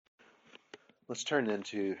Let's turn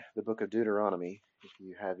into the book of Deuteronomy. If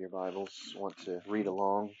you have your Bibles, want to read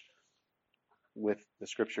along with the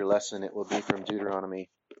scripture lesson, it will be from Deuteronomy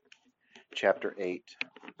chapter 8.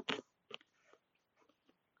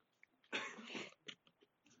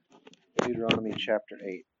 Deuteronomy chapter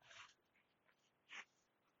 8.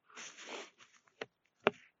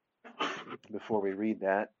 Before we read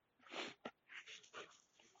that,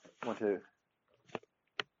 I want to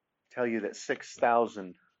tell you that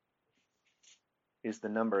 6,000 is the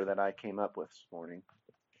number that I came up with this morning.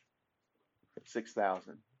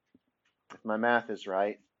 6,000. If my math is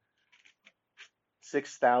right,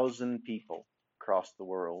 6,000 people across the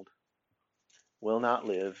world will not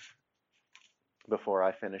live before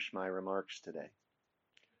I finish my remarks today.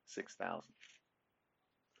 6,000.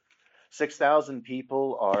 6,000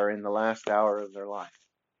 people are in the last hour of their life.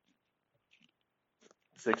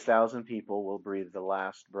 6,000 people will breathe the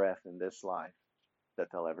last breath in this life that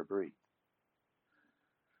they'll ever breathe.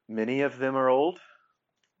 Many of them are old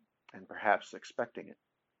and perhaps expecting it.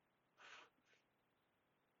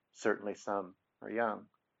 Certainly some are young.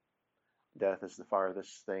 Death is the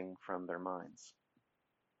farthest thing from their minds.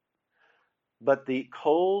 But the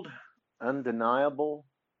cold, undeniable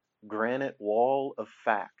granite wall of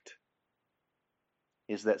fact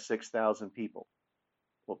is that 6,000 people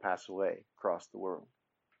will pass away across the world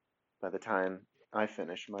by the time I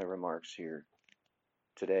finish my remarks here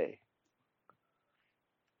today.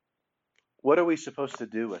 What are we supposed to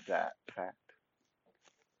do with that fact?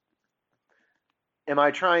 Am I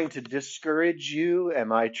trying to discourage you?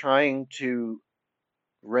 Am I trying to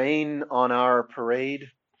rain on our parade?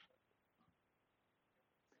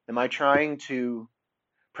 Am I trying to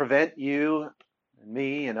prevent you, and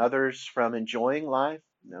me, and others from enjoying life?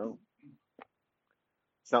 No.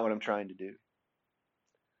 It's not what I'm trying to do.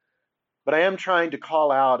 But I am trying to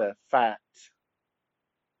call out a fact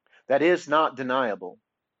that is not deniable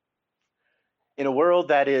in a world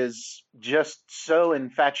that is just so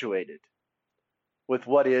infatuated with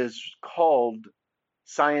what is called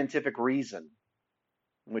scientific reason,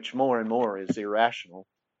 which more and more is irrational,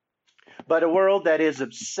 but a world that is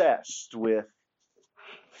obsessed with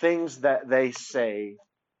things that they say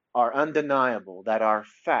are undeniable, that are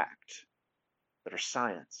fact, that are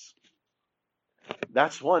science.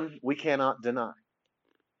 That's one we cannot deny.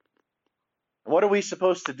 What are we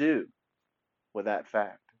supposed to do with that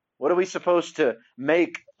fact? What are we supposed to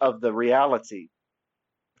make of the reality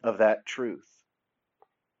of that truth?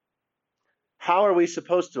 How are we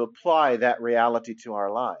supposed to apply that reality to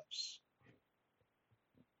our lives?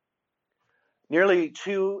 Nearly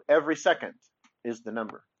 2 every second is the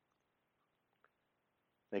number.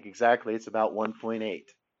 I think exactly it's about 1.8.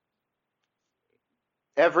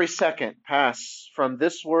 Every second pass from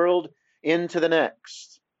this world into the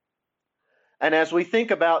next. And as we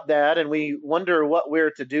think about that and we wonder what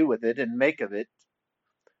we're to do with it and make of it,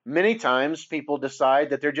 many times people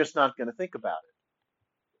decide that they're just not going to think about it.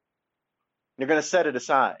 They're going to set it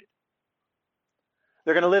aside.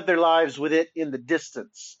 They're going to live their lives with it in the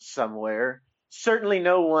distance somewhere. Certainly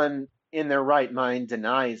no one in their right mind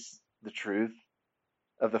denies the truth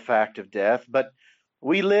of the fact of death, but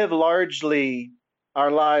we live largely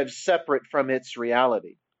our lives separate from its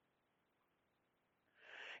reality.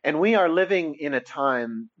 And we are living in a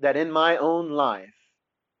time that in my own life,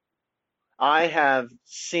 I have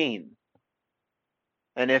seen.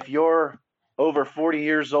 And if you're over 40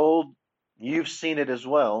 years old, you've seen it as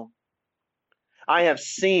well. I have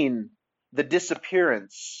seen the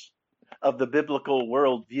disappearance of the biblical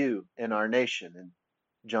worldview in our nation. And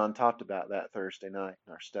John talked about that Thursday night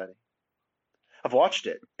in our study. I've watched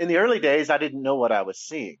it. In the early days, I didn't know what I was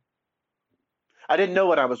seeing. I didn't know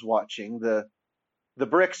what I was watching. The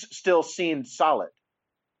bricks still seemed solid.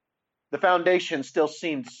 The foundation still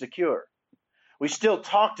seemed secure. We still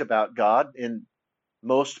talked about God in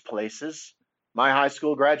most places. My high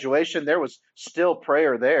school graduation, there was still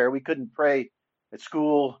prayer there. We couldn't pray at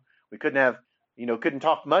school. We couldn't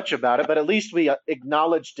talk much about it, but at least we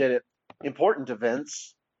acknowledged it at important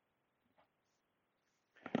events.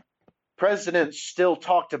 Presidents still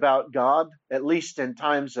talked about God, at least in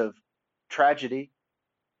times of tragedy.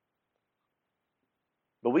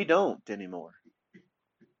 But we don't anymore.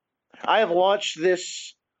 I have watched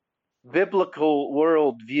this biblical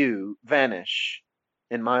worldview vanish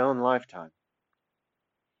in my own lifetime.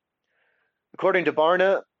 According to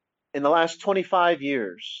Barna, in the last 25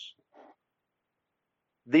 years,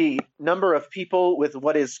 the number of people with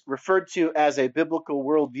what is referred to as a biblical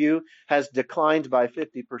worldview has declined by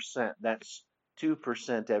 50%. That's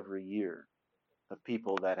 2% every year of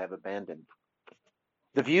people that have abandoned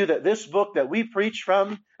the view that this book that we preach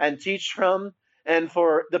from and teach from and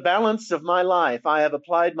for the balance of my life I have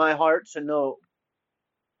applied my heart to know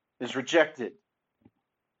is rejected,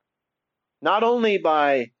 not only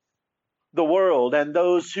by the world and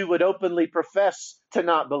those who would openly profess to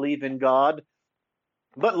not believe in God,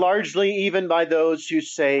 but largely even by those who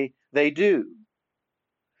say they do.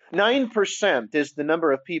 9% is the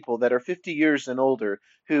number of people that are 50 years and older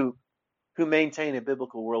who maintain a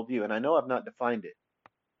biblical worldview. And I know I've not defined it,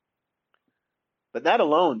 but that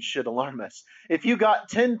alone should alarm us. If you got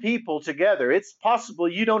 10 people together, it's possible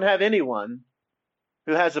you don't have anyone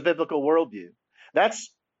who has a biblical worldview.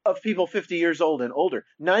 That's of people 50 years old and older.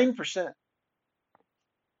 9%.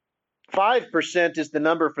 5% is the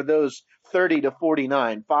number for those 30 to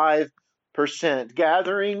 49. 5%.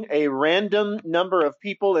 Gathering a random number of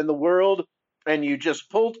people in the world and you just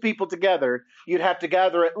pulled people together, you'd have to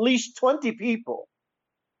gather at least 20 people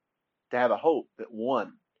to have a hope that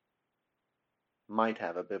one might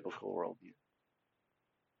have a biblical worldview.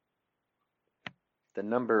 The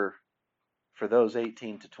number for those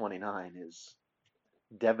 18 to 29 is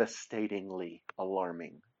devastatingly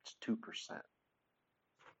alarming. It's 2%.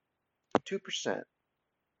 2%.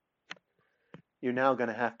 You're now going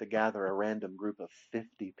to have to gather a random group of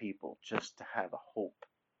 50 people just to have a hope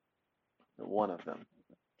that one of them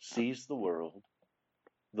sees the world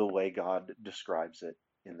the way God describes it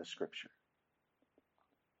in the Scripture.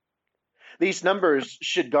 These numbers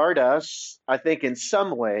should guard us, I think, in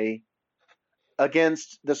some way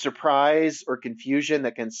against the surprise or confusion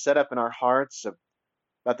that can set up in our hearts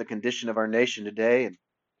about the condition of our nation today. And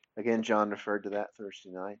again, John referred to that Thursday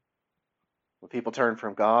night. When people turn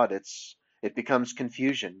from God, it becomes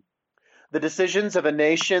confusion. The decisions of a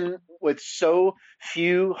nation with so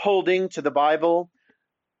few holding to the Bible,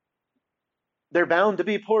 they're bound to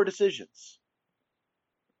be poor decisions.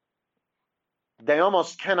 They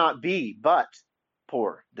almost cannot be but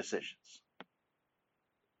poor decisions.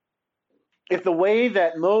 If the way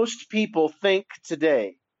that most people think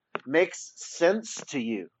today makes sense to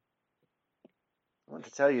you, I want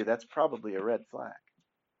to tell you that's probably a red flag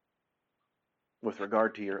with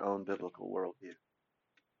regard to your own biblical worldview.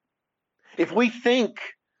 If we think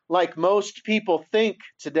like most people think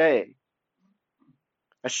today,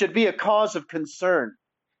 that should be a cause of concern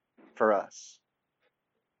for us.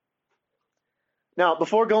 Now,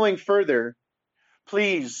 before going further,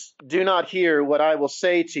 please do not hear what I will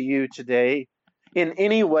say to you today in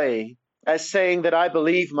any way as saying that I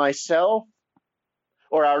believe myself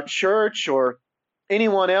or our church or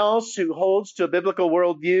anyone else who holds to a biblical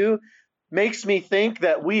worldview makes me think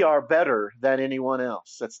that we are better than anyone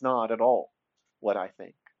else. That's not at all what I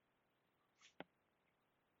think.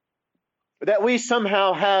 That we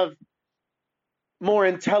somehow have more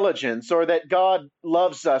intelligence or that God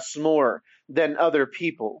loves us more than other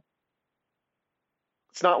people.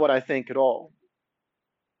 It's not what I think at all.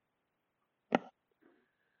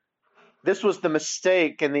 This was the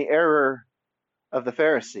mistake and the error of the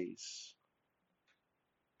Pharisees,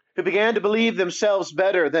 who began to believe themselves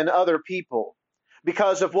better than other people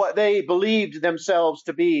because of what they believed themselves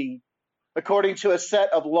to be, according to a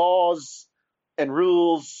set of laws and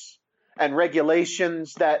rules and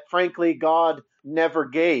regulations that, frankly, God never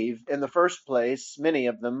gave in the first place, many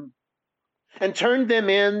of them, and turned them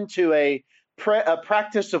into a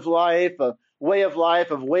practice of life, a way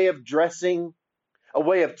of dressing, a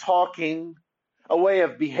way of talking, a way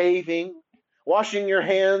of behaving, washing your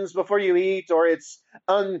hands before you eat, or it's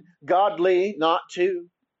ungodly not to.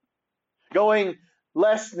 Going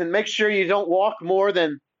less than, make sure you don't walk more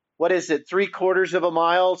than, 3/4 of a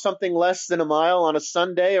mile, something less than a mile on a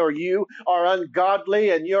Sunday, or you are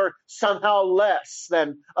ungodly and you're somehow less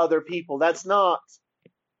than other people. That's not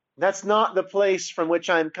the place from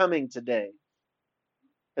which I'm coming today.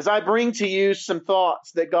 As I bring to you some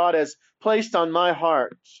thoughts that God has placed on my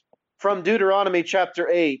heart from Deuteronomy chapter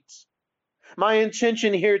 8, my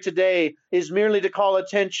intention here today is merely to call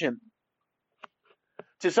attention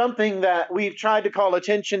to something that we've tried to call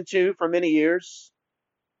attention to for many years.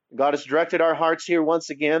 God has directed our hearts here once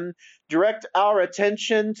again. Direct our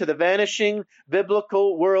attention to the vanishing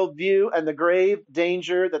biblical worldview and the grave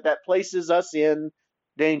danger that places us in.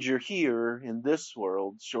 Danger here in this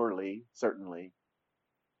world, surely, certainly.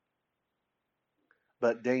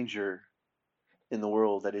 But danger in the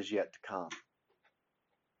world that is yet to come.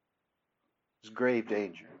 It's grave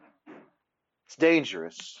danger. It's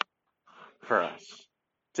dangerous for us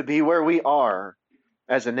to be where we are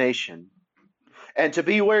as a nation, and to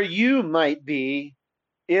be where you might be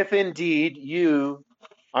if indeed you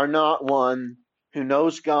are not one who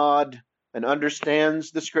knows God and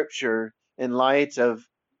understands the Scripture in light of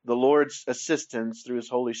the Lord's assistance through His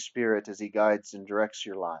Holy Spirit as He guides and directs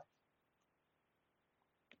your life.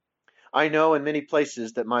 I know in many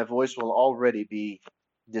places that my voice will already be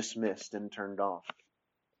dismissed and turned off.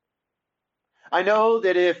 I know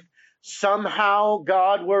that if somehow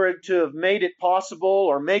God were to have made it possible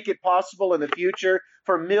or make it possible in the future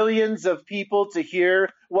for millions of people to hear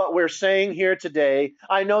what we're saying here today,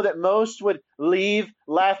 I know that most would leave,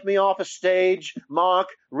 laugh me off a stage, mock,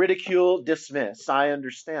 ridicule, dismiss. I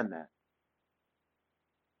understand that.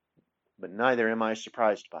 But neither am I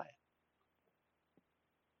surprised by it.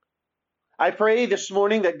 I pray this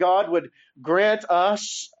morning that God would grant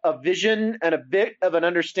us a vision and a bit of an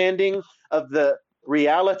understanding of the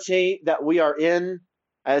reality that we are in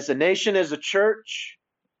as a nation, as a church,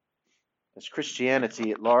 as Christianity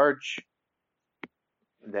at large,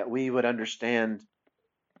 that we would understand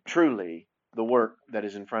truly the work that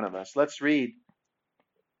is in front of us. Let's read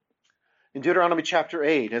in Deuteronomy chapter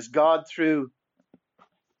 8, as God through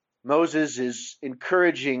Moses is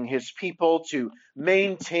encouraging his people to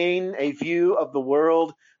maintain a view of the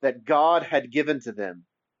world that God had given to them,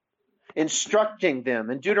 instructing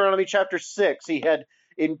them. In Deuteronomy chapter 6, he had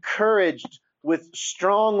encouraged with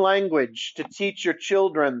strong language to teach your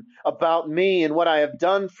children about me and what I have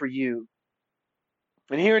done for you.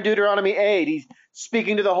 And here in Deuteronomy 8, he's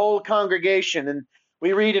speaking to the whole congregation. And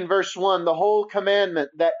we read in verse 1, the whole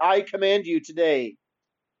commandment that I command you today,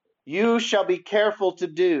 you shall be careful to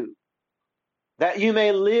do, that you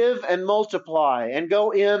may live and multiply and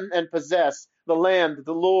go in and possess the land that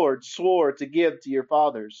the Lord swore to give to your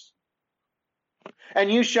fathers.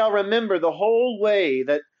 And you shall remember the whole way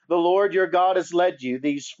that the Lord your God has led you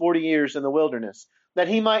these 40 years in the wilderness, that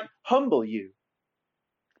he might humble you,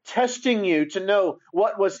 testing you to know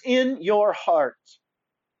what was in your heart,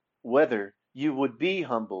 whether you would be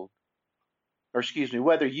humbled,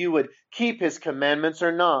 whether you would keep his commandments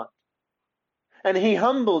or not. And he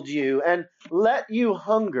humbled you and let you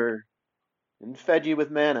hunger and fed you with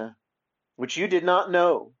manna, which you did not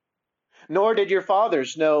know, nor did your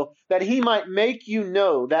fathers know, that he might make you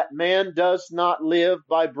know that man does not live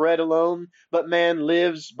by bread alone, but man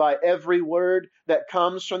lives by every word that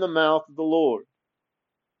comes from the mouth of the Lord.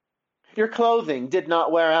 Your clothing did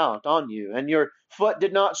not wear out on you, and your foot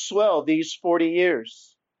did not swell these 40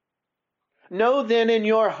 years. Know then in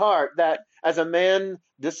your heart that as a man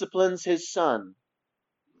disciplines his son,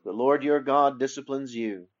 the Lord your God disciplines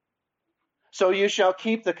you. So you shall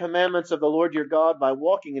keep the commandments of the Lord your God by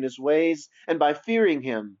walking in his ways and by fearing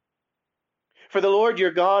him. For the Lord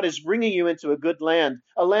your God is bringing you into a good land,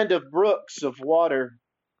 a land of brooks of water,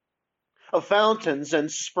 of fountains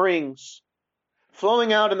and springs,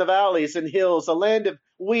 flowing out in the valleys and hills, a land of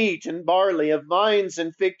wheat and barley, of vines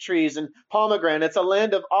and fig trees and pomegranates, a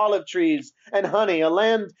land of olive trees and honey, a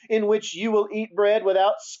land in which you will eat bread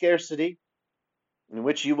without scarcity, in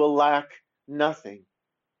which you will lack nothing.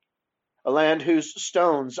 A land whose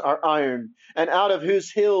stones are iron, and out of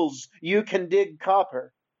whose hills you can dig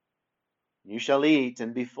copper. You shall eat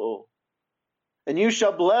and be full. And you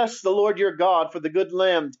shall bless the Lord your God for the good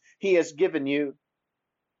land he has given you.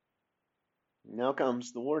 Now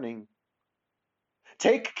comes the warning.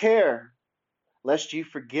 Take care lest you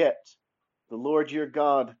forget the Lord your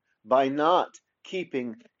God by not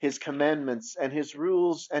keeping his commandments and his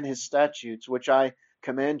rules and his statutes, which I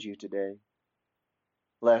command you today.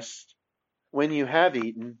 Lest when you have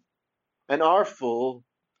eaten and are full,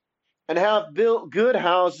 and have built good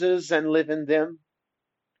houses and live in them,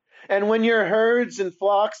 and when your herds and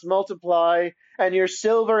flocks multiply, and your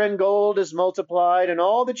silver and gold is multiplied, and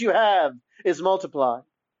all that you have is multiplied,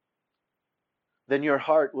 then your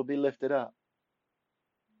heart will be lifted up,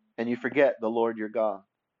 and you forget the Lord your God,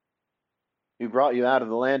 who brought you out of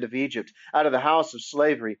the land of Egypt, out of the house of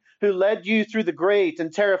slavery, who led you through the great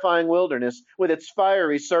and terrifying wilderness with its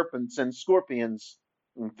fiery serpents and scorpions,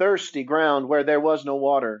 and thirsty ground where there was no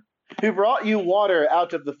water, who brought you water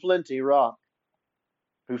out of the flinty rock,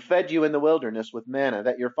 who fed you in the wilderness with manna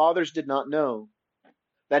that your fathers did not know,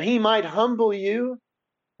 that he might humble you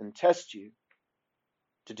and test you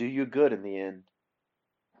to do you good in the end.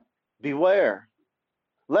 Beware,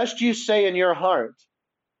 lest you say in your heart,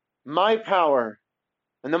 my power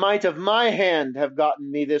and the might of my hand have gotten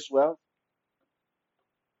me this wealth.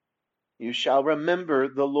 You shall remember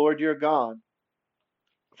the Lord your God,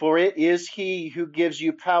 for it is he who gives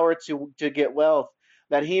you power to get wealth,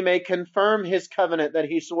 that he may confirm his covenant that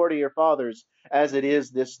he swore to your fathers, as it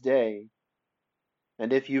is this day.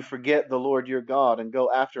 And if you forget the Lord your God and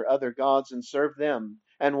go after other gods and serve them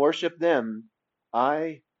and worship them,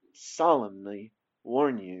 I solemnly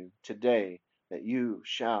warn you today that you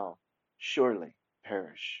shall surely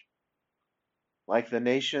perish. Like the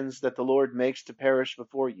nations that the Lord makes to perish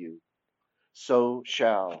before you, so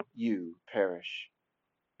shall you perish.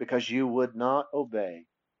 because you would not obey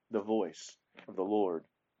the voice of the Lord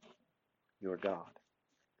your God.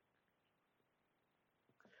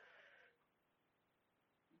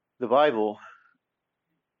 The Bible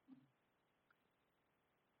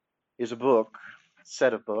is a book,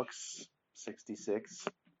 set of books, 66,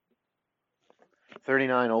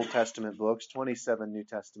 39 Old Testament books, 27 New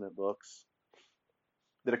Testament books,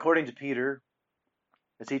 that according to Peter,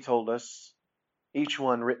 as he told us, each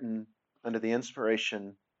one written under the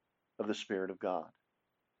inspiration of the Spirit of God.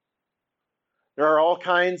 There are all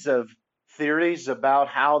kinds of theories about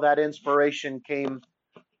how that inspiration came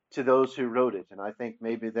to those who wrote it, and I think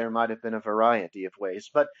maybe there might have been a variety of ways.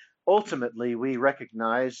 But ultimately, we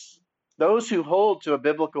recognize, those who hold to a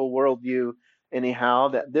biblical worldview anyhow,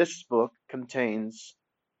 that this book contains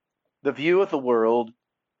the view of the world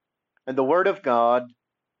and the Word of God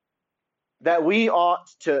that we ought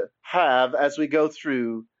to have as we go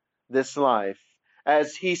through this life.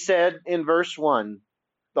 As he said in verse 1,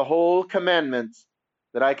 the whole commandment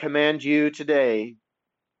that I command you today.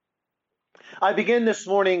 I begin this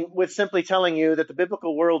morning with simply telling you that the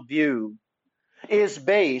biblical worldview is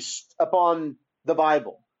based upon the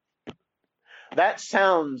Bible. That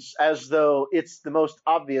sounds as though it's the most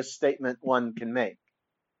obvious statement one can make.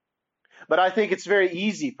 But I think it's very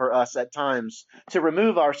easy for us at times to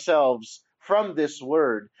remove ourselves from this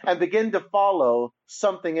word and begin to follow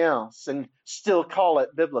something else and still call it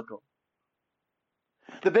biblical.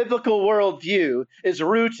 The biblical worldview is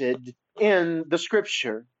rooted in the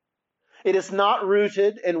Scripture. It is not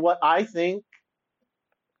rooted in what I think.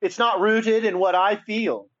 It's not rooted in what I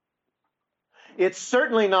feel. It's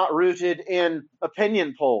certainly not rooted in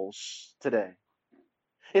opinion polls today.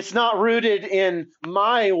 It's not rooted in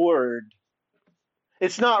my word.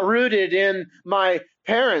 It's not rooted in my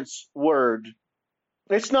parents' word.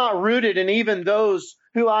 It's not rooted in even those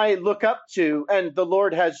who I look up to and the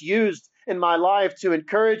Lord has used in my life to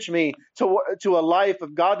encourage me to a life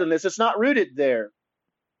of godliness. It's not rooted there.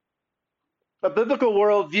 A biblical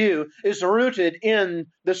worldview is rooted in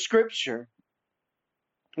the Scripture.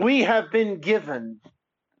 We have been given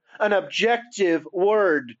an objective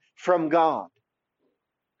word from God.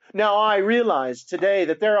 Now, I realize today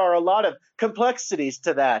that there are a lot of complexities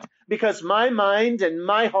to that because my mind and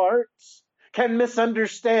my heart can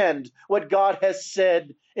misunderstand what God has said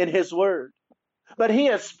in His Word. But He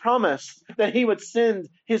has promised that He would send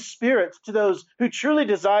His Spirit to those who truly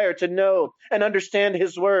desire to know and understand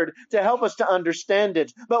His Word to help us to understand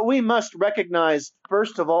it. But we must recognize,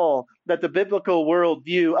 first of all, that the biblical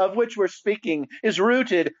worldview of which we're speaking is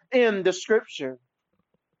rooted in the Scripture.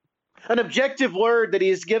 An objective word that He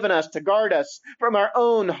has given us to guard us from our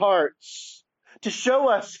own hearts, to show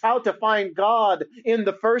us how to find God in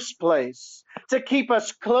the first place, to keep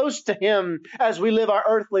us close to Him as we live our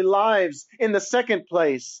earthly lives in the second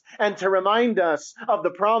place, and to remind us of the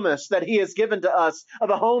promise that He has given to us of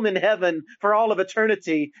a home in heaven for all of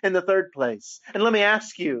eternity in the third place. And let me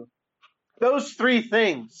ask you, those three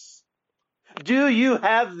things, do you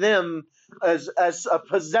have them as a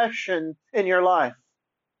possession in your life?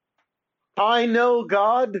 I know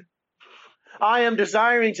God. I am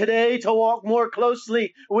desiring today to walk more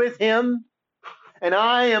closely with Him. And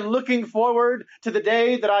I am looking forward to the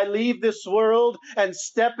day that I leave this world and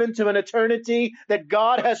step into an eternity that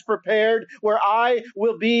God has prepared where I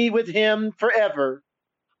will be with Him forever.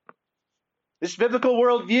 This biblical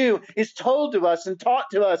worldview is told to us and taught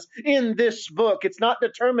to us in this book. It's not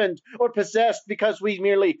determined or possessed because we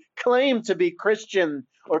merely claim to be Christian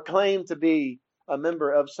or claim to be a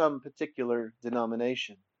member of some particular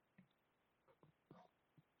denomination.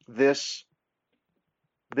 This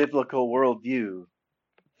biblical worldview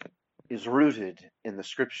is rooted in the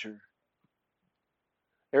Scripture.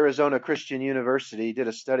 Arizona Christian University did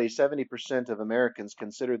a study. 70% of Americans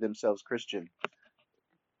consider themselves Christian.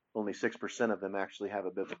 Only 6% of them actually have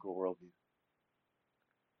a biblical worldview.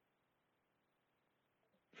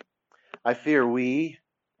 I fear we,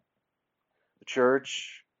 the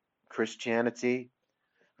church, Christianity,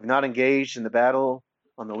 have not engaged in the battle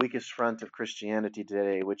on the weakest front of Christianity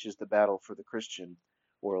today, which is the battle for the Christian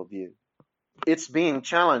worldview. It's being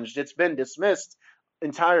challenged. It's been dismissed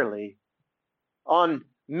entirely on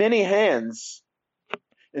many hands.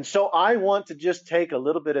 And so I want to just take a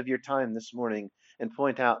little bit of your time this morning and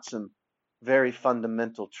point out some very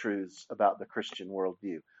fundamental truths about the Christian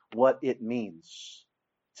worldview. What it means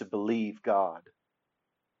to believe God.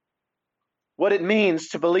 What it means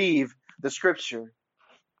to believe the Scripture.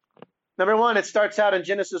 Number one, it starts out in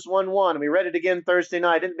Genesis 1:1. We read it again Thursday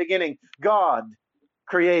night. In the beginning, God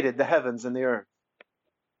created the heavens and the earth.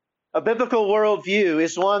 A biblical worldview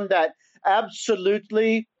is one that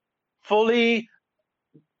absolutely, fully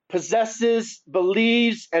possesses,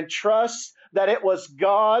 believes, and trusts that it was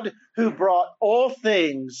God who brought all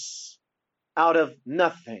things out of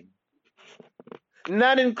nothing. And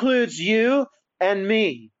that includes you and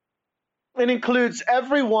me. It includes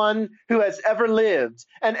everyone who has ever lived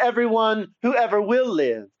and everyone who ever will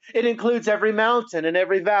live. It includes every mountain and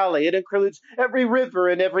every valley. It includes every river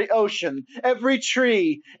and every ocean, every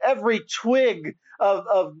tree, every twig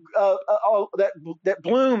that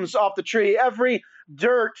blooms off the tree, every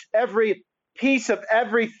dirt, every piece of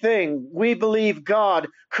everything. We believe God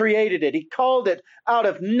created it. He called it out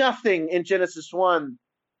of nothing in Genesis 1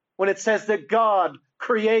 when it says that God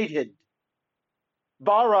created.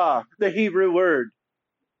 Bara, the Hebrew word,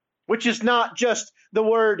 which is not just the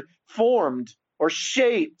word formed or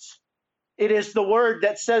shaped. It is the word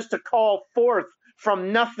that says to call forth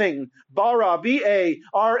from nothing. Bara,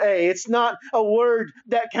 B-A-R-A. It's not a word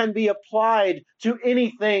that can be applied to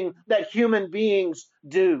anything that human beings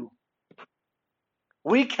do.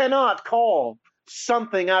 We cannot call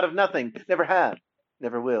something out of nothing. Never have,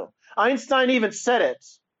 never will. Einstein even said it.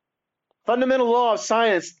 Fundamental law of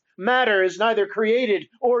science: matter is neither created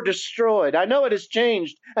or destroyed. I know it has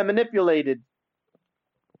changed and manipulated.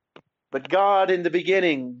 But God in the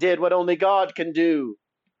beginning did what only God can do.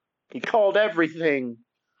 He called everything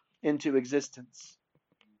into existence.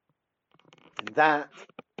 And that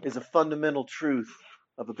is a fundamental truth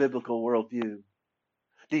of a biblical worldview.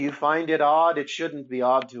 Do you find it odd? It shouldn't be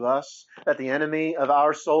odd to us that the enemy of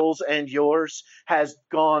our souls and yours has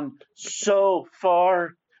gone so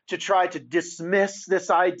far to try to dismiss this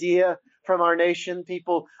idea from our nation.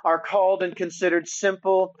 People are called and considered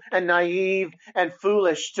simple and naive and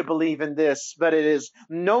foolish to believe in this, but it is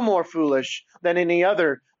no more foolish than any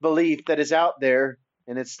other belief that is out there,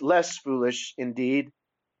 and it's less foolish indeed.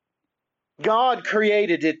 God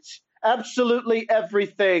created it, absolutely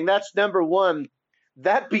everything. That's number one.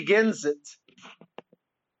 That begins it.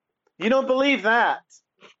 You don't believe that,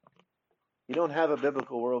 you don't have a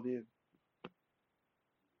biblical worldview.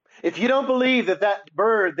 If you don't believe that that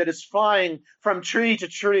bird that is flying from tree to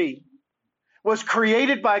tree was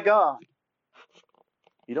created by God,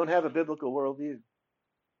 you don't have a biblical worldview,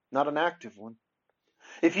 not an active one.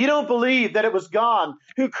 If you don't believe that it was God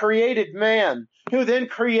who created man, who then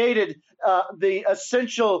created the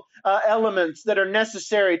essential elements that are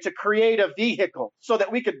necessary to create a vehicle so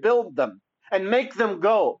that we could build them and make them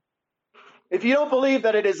go, if you don't believe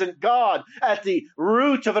that it isn't God at the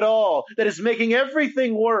root of it all that is making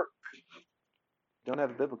everything work, you don't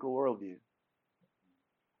have a biblical worldview.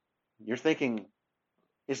 Your thinking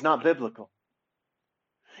is not biblical.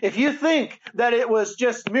 If you think that it was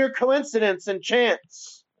just mere coincidence and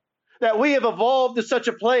chance that we have evolved to such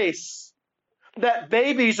a place that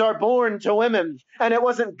babies are born to women and it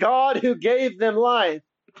wasn't God who gave them life,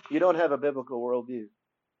 you don't have a biblical worldview.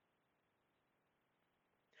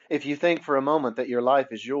 If you think for a moment that your life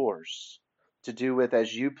is yours to do with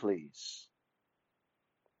as you please,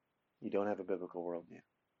 you don't have a biblical worldview.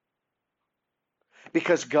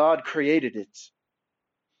 Because God created it.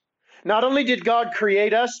 Not only did God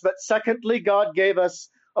create us, but secondly, God gave us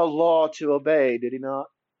a law to obey, did he not?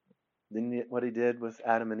 Didn't what he did with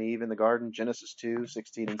Adam and Eve in the garden, Genesis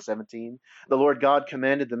 2:16 and 17. The Lord God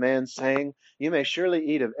commanded the man, saying, "You may surely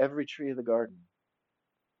eat of every tree of the garden,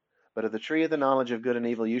 but of the tree of the knowledge of good and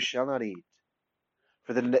evil you shall not eat.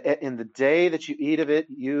 For in the day that you eat of it,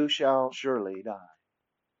 you shall surely die."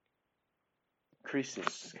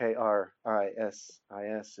 Krisis,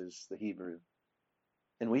 K-R-I-S-I-S, is the Hebrew.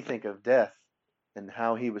 And we think of death and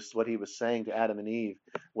what he was saying to Adam and Eve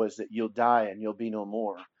was that you'll die and you'll be no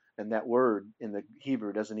more. And that word in the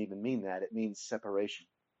Hebrew doesn't even mean that. It means separation.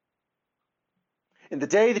 In the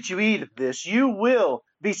day that you eat of this, you will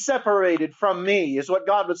be separated from me, is what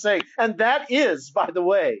God was saying. And that is, by the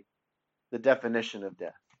way, the definition of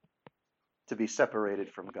death. To be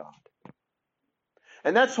separated from God.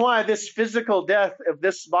 And that's why this physical death of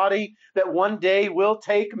this body that one day will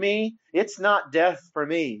take me, it's not death for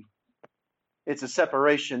me. It's a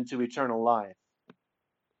separation to eternal life.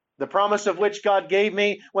 The promise of which God gave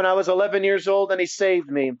me when I was 11 years old and he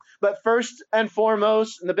saved me. But first and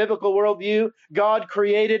foremost, in the biblical worldview, God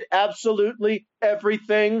created absolutely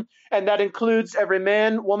everything. And that includes every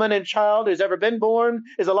man, woman, and child who's ever been born,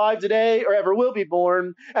 is alive today, or ever will be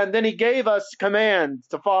born. And then he gave us commands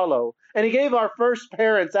to follow. And he gave our first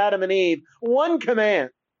parents, Adam and Eve, one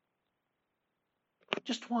command.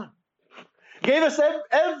 Just one. Gave us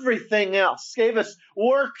everything else. Gave us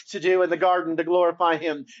work to do in the garden to glorify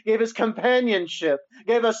him. Gave us companionship.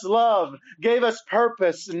 Gave us love. Gave us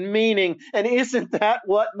purpose and meaning. And isn't that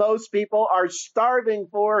what most people are starving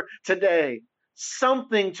for today?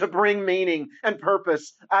 something to bring meaning and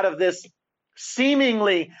purpose out of this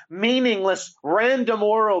seemingly meaningless, random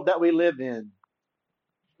world that we live in.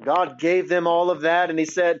 God gave them all of that, and He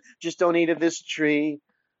said, just don't eat of this tree.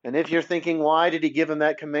 And if you're thinking, why did He give them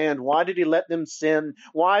that command? Why did He let them sin?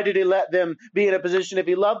 Why did He let them be in a position? If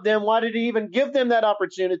He loved them, why did He even give them that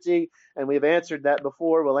opportunity? And we've answered that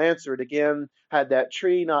before. We'll answer it again. Had that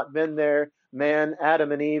tree not been there, man,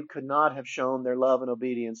 Adam and Eve could not have shown their love and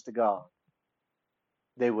obedience to God.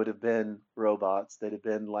 They would have been robots. They'd have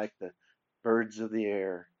been like the birds of the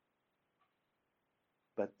air.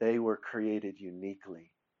 But they were created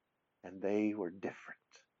uniquely, and they were different.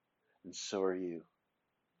 And so are you.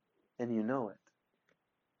 And you know it.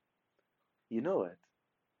 You know it.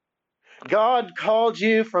 God called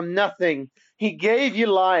you from nothing. He gave you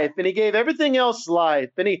life, and He gave everything else life,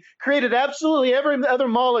 and He created absolutely every other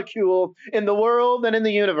molecule in the world and in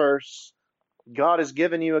the universe. God has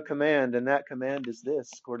given you a command, and that command is this,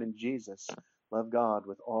 according to Jesus: love God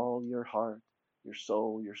with all your heart, your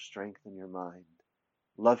soul, your strength, and your mind.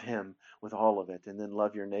 Love Him with all of it, and then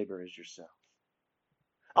love your neighbor as yourself.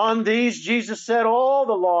 On these, Jesus said, all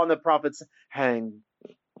the law and the prophets hang.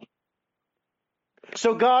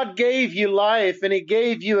 So God gave you life, and He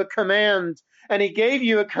gave you a command, and He gave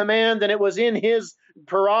you a command, and it was in His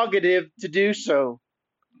prerogative to do so.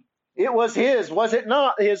 It was His, was it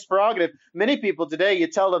not His prerogative? Many people today, you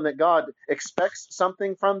tell them that God expects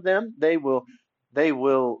something from them, they will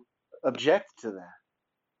object to that.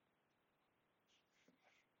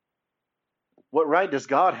 What right does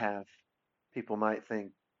God have, people might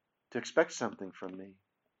think, to expect something from me?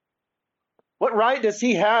 What right does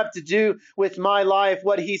He have to do with my life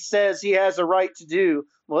what He says He has a right to do?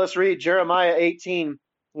 Well, let's read Jeremiah 18,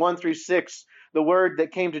 1 through 6, the word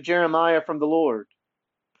that came to Jeremiah from the Lord.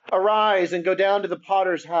 Arise and go down to the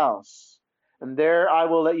potter's house, and there I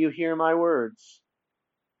will let you hear my words.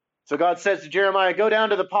 So God says to Jeremiah, go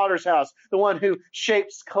down to the potter's house, the one who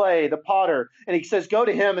shapes clay, the potter. And He says, go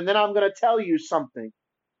to him, and then I'm going to tell you something.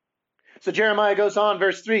 So Jeremiah goes on,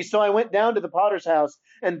 verse 3, so I went down to the potter's house,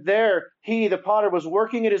 and there he, the potter, was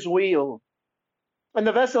working at his wheel. And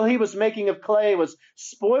the vessel he was making of clay was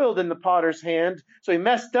spoiled in the potter's hand, so he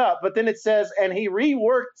messed up. But then it says, and he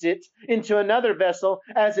reworked it into another vessel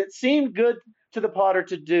as it seemed good to the potter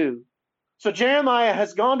to do. So Jeremiah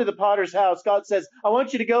has gone to the potter's house. God says, I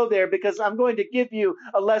want you to go there because I'm going to give you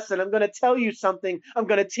a lesson. I'm going to tell you something. I'm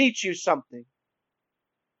going to teach you something.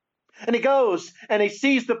 And he goes and he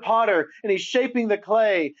sees the potter and he's shaping the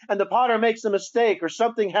clay, and the potter makes a mistake or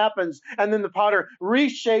something happens, and then the potter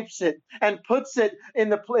reshapes it and puts it in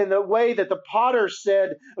the way that the potter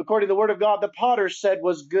said, according to the word of God, the potter said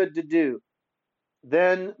was good to do.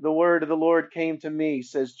 Then the word of the Lord came to me,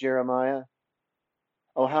 says Jeremiah,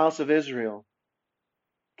 O house of Israel,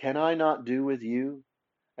 can I not do with you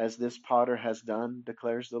as this potter has done,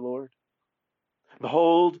 declares the Lord?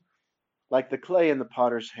 Behold, like the clay in the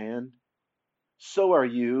potter's hand, so are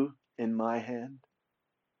you in my hand,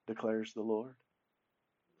 declares the Lord.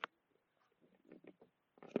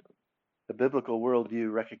 The biblical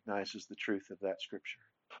worldview recognizes the truth of that scripture.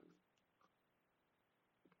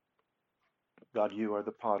 God, you are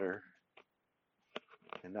the potter,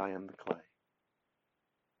 and I am the clay.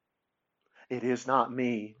 It is not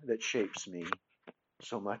me that shapes me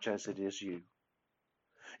so much as it is you.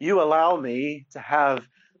 You allow me to have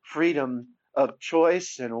freedom of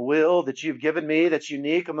choice and will that you've given me that's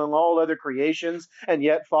unique among all other creations. And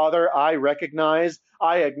yet, Father, I acknowledge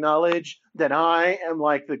that I am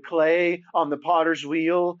like the clay on the potter's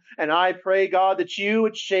wheel. And I pray, God, that you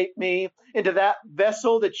would shape me into that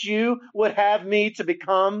vessel that you would have me to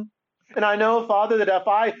become. And I know, Father, that if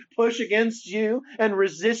I push against you and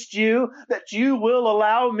resist you, that you will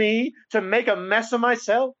allow me to make a mess of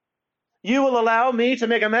myself. You will allow me to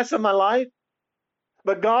make a mess of my life.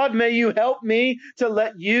 But God, may you help me to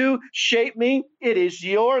let you shape me. It is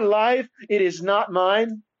your life. It is not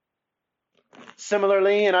mine.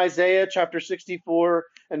 Similarly, in Isaiah chapter 64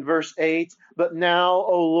 and verse 8, but now,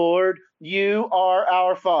 O Lord, you are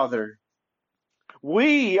our Father.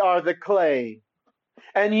 We are the clay,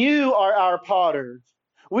 and you are our potter.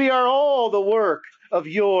 We are all the work of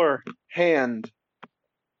your hand.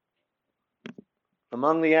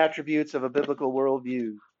 Among the attributes of a biblical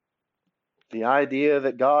worldview, the idea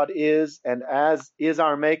that God is and as is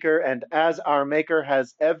our maker, and as our maker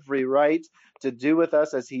has every right to do with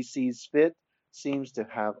us as he sees fit, seems to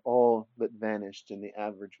have all but vanished in the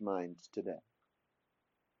average mind today.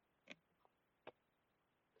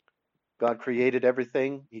 God created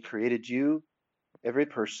everything. He created you, every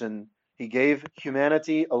person. He gave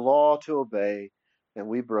humanity a law to obey, and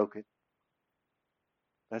we broke it.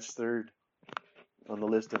 That's third. on the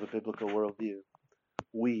list of a biblical worldview.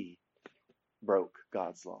 We broke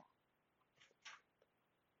God's law.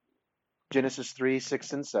 Genesis 3,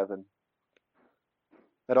 6, and 7.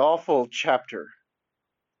 That awful chapter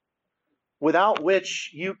without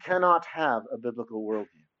which you cannot have a biblical worldview.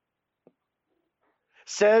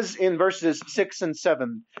 Says in verses 6 and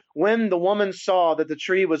 7, when the woman saw that the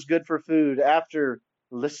tree was good for food, after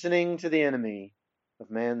listening to the enemy of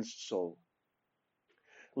man's soul,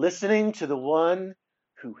 listening to the one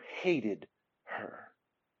who hated her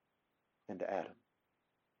and Adam.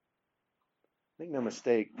 Make no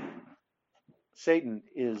mistake, Satan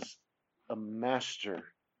is a master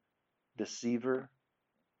deceiver.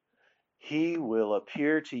 He will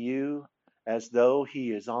appear to you as though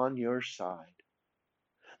he is on your side,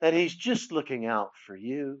 that he's just looking out for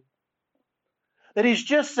you, that he's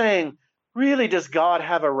just saying, really, does God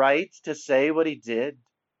have a right to say what he did?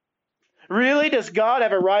 Really, does God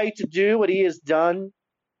have a right to do what he has done?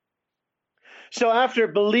 So after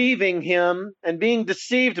believing him and being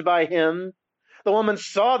deceived by him, the woman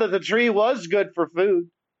saw that the tree was good for food.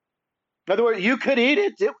 In other words, you could eat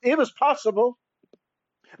it. It was possible.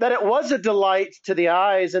 That it was a delight to the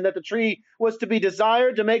eyes, and that the tree was to be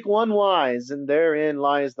desired to make one wise, and therein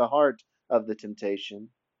lies the heart of the temptation.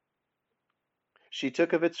 She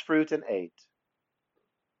took of its fruit and ate,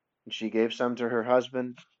 and she gave some to her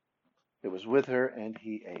husband that was with her, and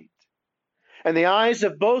he ate. And the eyes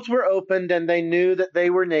of both were opened, and they knew that they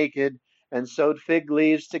were naked, and sewed fig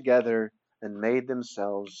leaves together, and made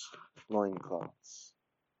themselves loincloths.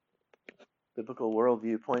 Biblical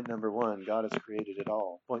worldview, point number 1, God has created it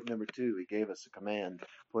all. Point number 2, he gave us a command.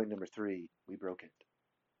 Point number 3, we broke it.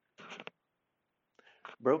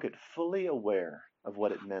 Broke it fully aware of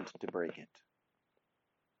what it meant to break it.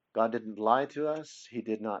 God didn't lie to us. He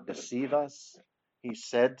did not deceive us. He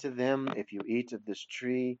said to them, if you eat of this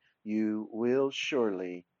tree, you will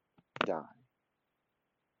surely die.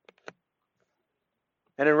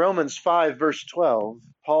 And in Romans 5, verse 12,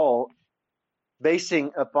 Paul,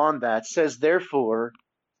 basing upon that, says, therefore,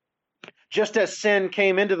 just as sin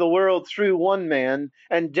came into the world through one man,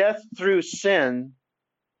 and death through sin,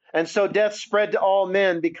 and so death spread to all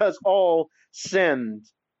men because all sinned.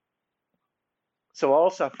 So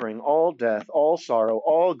all suffering, all death, all sorrow,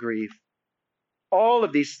 all grief, all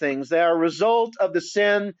of these things, they are a result of the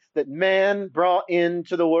sin that man brought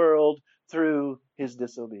into the world through his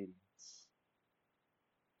disobedience.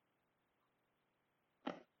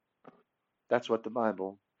 That's what the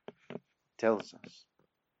Bible tells us.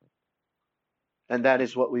 And that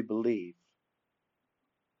is what we believe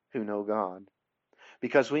who know God,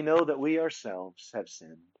 because we know that we ourselves have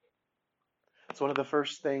sinned. It's one of the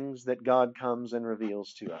first things that God comes and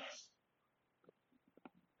reveals to us.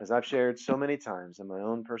 As I've shared so many times in my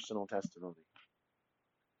own personal testimony,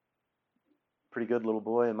 pretty good little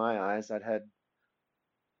boy in my eyes. I'd had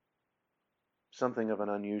something of an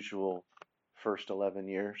unusual first 11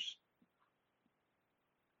 years.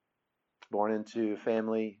 Born into a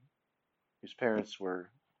family whose parents were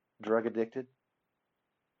drug addicted,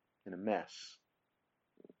 in a mess.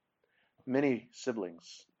 Many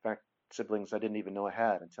siblings, in fact, siblings I didn't even know I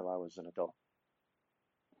had until I was an adult.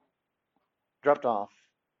 Dropped off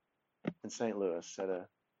in St. Louis at a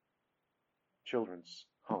children's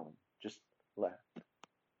home, just left.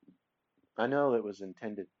 I know it was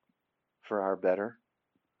intended for our better.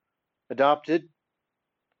 Adopted.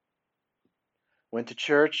 Went to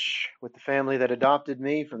church with the family that adopted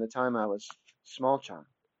me from the time I was a small child.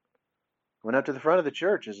 Went up to the front of the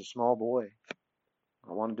church as a small boy.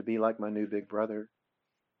 I wanted to be like my new big brother.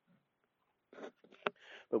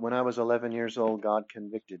 But when I was 11 years old, God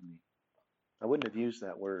convicted me. I wouldn't have used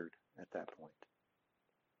that word at that point.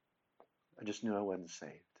 I just knew I wasn't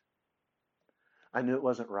saved. I knew it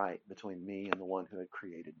wasn't right between me and the one who had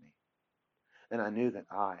created me. And I knew that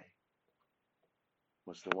I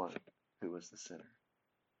was the one who was the sinner.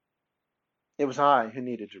 It was I who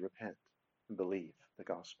needed to repent and believe the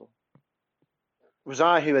gospel. It was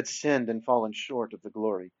I who had sinned and fallen short of the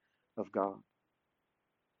glory of God.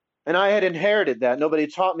 And I had inherited that. Nobody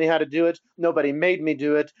taught me how to do it. Nobody made me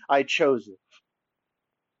do it. I chose it.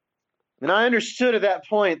 And I understood at that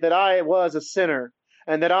point that I was a sinner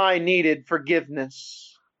and that I needed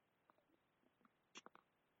forgiveness.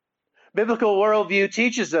 Biblical worldview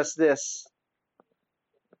teaches us this.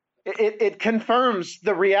 It confirms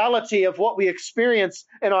the reality of what we experience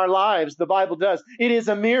in our lives. The Bible does. It is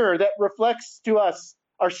a mirror that reflects to us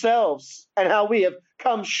ourselves and how we have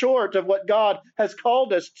come short of what God has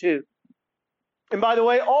called us to. And by the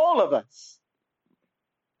way, all of us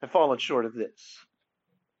have fallen short of this.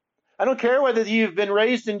 I don't care whether you've been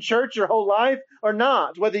raised in church your whole life or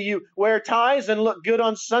not, whether you wear ties and look good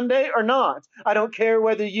on Sunday or not. I don't care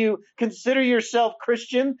whether you consider yourself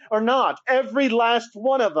Christian or not. Every last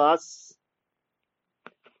one of us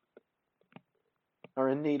are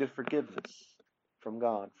in need of forgiveness from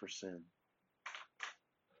God for sin.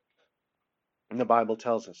 And the Bible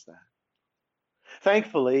tells us that.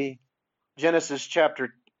 Thankfully, Genesis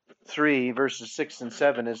chapter 3, verses 6 and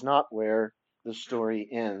 7 is not where the story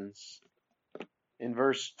ends. In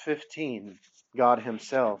verse 15, God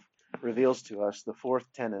Himself reveals to us the fourth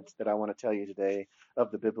tenet that I want to tell you today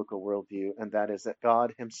of the biblical worldview, and that is that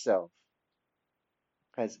God Himself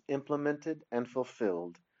has implemented and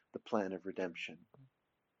fulfilled the plan of redemption.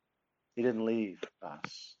 He didn't leave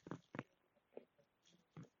us.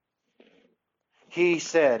 He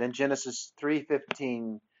said in Genesis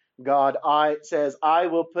 3:15, God says, I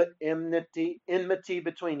will put enmity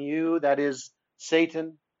between you, that is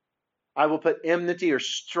Satan. I will put enmity or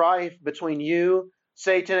strife between you,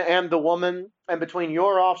 Satan, and the woman, and between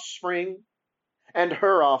your offspring and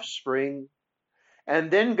her offspring.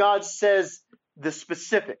 And then God says the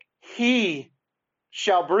specific, He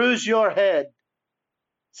shall bruise your head,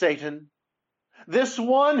 Satan. This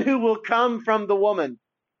one who will come from the woman,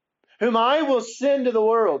 whom I will send to the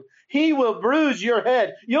world, he will bruise your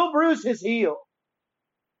head. You'll bruise his heel.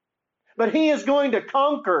 But he is going to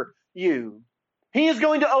conquer you. He is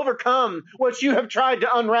going to overcome what you have tried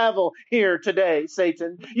to unravel here today,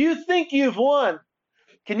 Satan. You think you've won.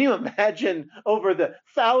 Can you imagine over the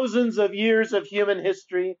thousands of years of human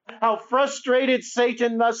history how frustrated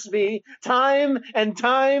Satan must be time and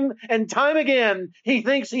time and time again? He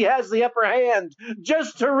thinks he has the upper hand,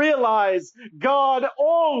 just to realize God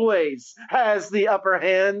always has the upper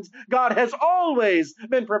hand. God has always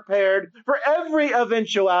been prepared for every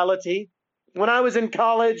eventuality. When I was in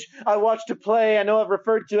college, I watched a play, I know I've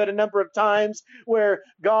referred to it a number of times, where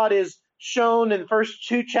God is shown in the first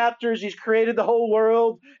 2 chapters. He's created the whole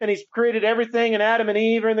world, and He's created everything, and Adam and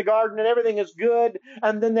Eve are in the garden, and everything is good.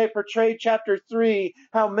 And then they portrayed chapter 3,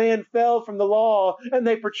 how man fell from the law, and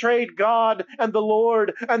they portrayed God and the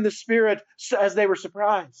Lord and the Spirit as they were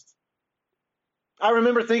surprised. I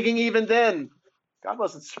remember thinking even then, God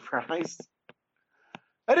wasn't surprised.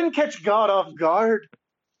 I didn't catch God off guard.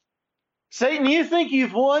 Satan, you think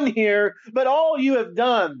you've won here, but all you have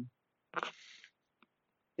done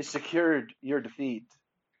is secured your defeat,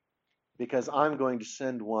 because I'm going to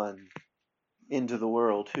send one into the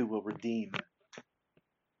world who will redeem,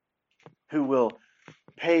 who will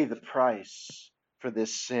pay the price for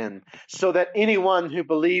this sin, so that anyone who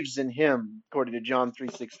believes in Him, according to John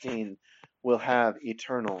 3:16, will have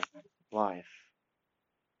eternal life.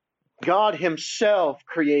 God Himself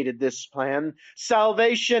created this plan.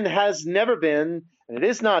 Salvation has never been, and it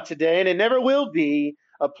is not today, and it never will be,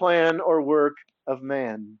 a plan or work of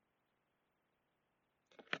man.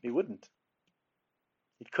 He wouldn't.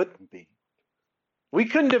 It couldn't be. We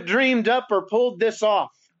couldn't have dreamed up or pulled this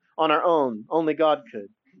off on our own. Only God could.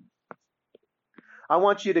 I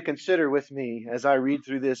want you to consider with me as I read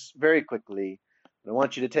through this very quickly. I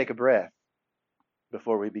want you to take a breath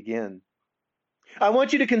before we begin. I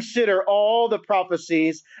want you to consider all the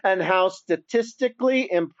prophecies and how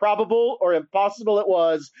statistically improbable or impossible it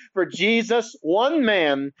was for Jesus, one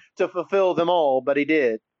man, to fulfill them all, but He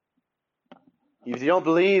did. If you don't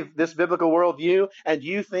believe this biblical worldview, and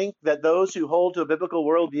you think that those who hold to a biblical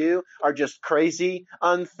worldview are just crazy,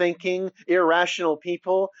 unthinking, irrational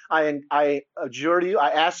people, I adjure you, I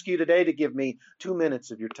ask you today to give me 2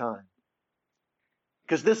 minutes of your time.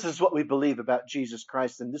 Because this is what we believe about Jesus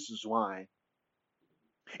Christ, and this is why.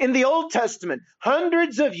 In the Old Testament,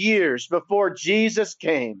 hundreds of years before Jesus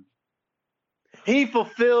came, He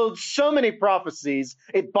fulfilled so many prophecies,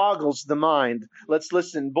 it boggles the mind. Let's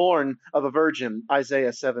listen. Born of a virgin,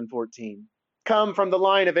 Isaiah 7:14. Come from the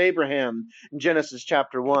line of Abraham, Genesis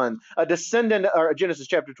chapter 1. Genesis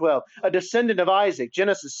chapter 12. A descendant of Isaac,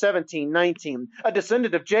 Genesis 17:19. A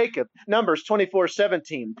descendant of Jacob, Numbers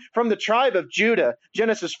 24:17. From the tribe of Judah,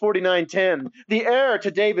 Genesis 49:10. The heir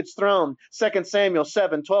to David's throne, 2 Samuel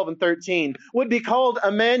 7:12 and 13. Would be called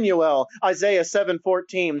Emmanuel, Isaiah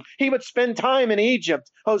 7:14. He would spend time in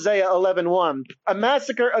Egypt, Hosea 11:1. A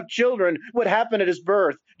massacre of children would happen at His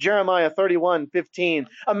birth, Jeremiah 31:15.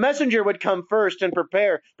 A messenger would come first and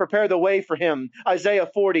prepare the way for Him, Isaiah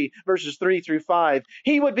 40, verses 3 through 5.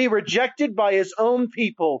 He would be rejected by His own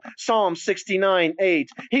people, Psalm 69:8.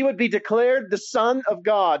 He would be declared the Son of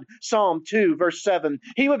God, Psalm 2, verse 7.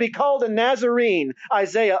 He would be called a Nazarene,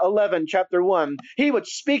 Isaiah 11, chapter 1. He would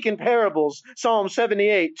speak in parables, Psalm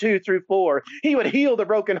 78, 2 through 4. He would heal the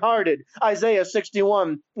brokenhearted, Isaiah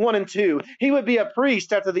 61, 1 and 2. He would be a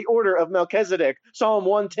priest after the order of Melchizedek, Psalm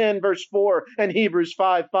 1, 10 verse 4 and Hebrews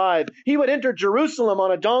 5:5. He would enter Jerusalem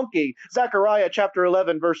on a donkey, Zechariah chapter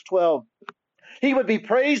 11 verse 12. He would be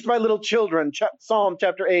praised by little children, Psalm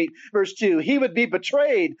chapter 8, verse 2. He would be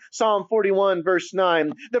betrayed, Psalm 41, verse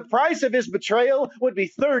 9. The price of his betrayal would be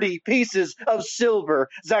 30 pieces of silver,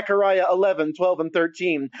 Zechariah 11, 12, and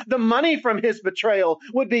 13. The money from his betrayal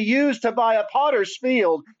would be used to buy a potter's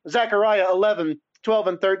field, Zechariah 11, 12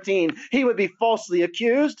 and 13. He would be falsely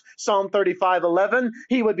accused, Psalm 35:11.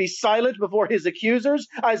 He would be silent before his accusers,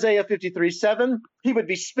 Isaiah 53:7. He would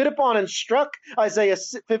be spit upon and struck, Isaiah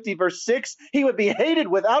 50 verse 6. He would be hated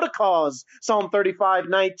without a cause, Psalm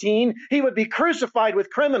 35:19. He would be crucified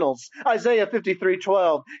with criminals, Isaiah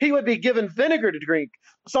 53:12. He would be given vinegar to drink,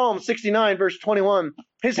 Psalm 69 verse 21.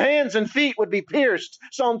 His hands and feet would be pierced,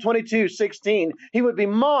 Psalm 22:16. He would be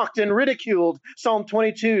mocked and ridiculed, Psalm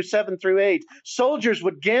 22, 7 through 8. Soldiers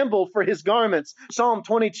would gamble for his garments, Psalm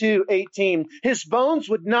 22:18. His bones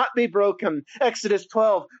would not be broken, Exodus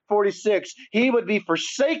 12:46. He would be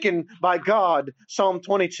forsaken by God, Psalm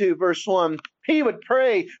 22, verse 1. He would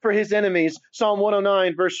pray for his enemies, Psalm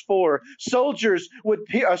 109, verse 4.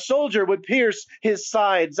 A soldier would pierce his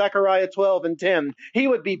side, Zechariah 12 and 10. He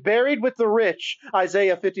would be buried with the rich,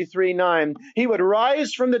 Isaiah 53:9. He would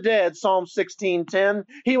rise from the dead, Psalm 16:10.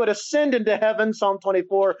 He would ascend into heaven, Psalm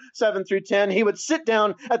 24, 7 through 10. He would sit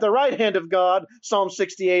down at the right hand of God, Psalm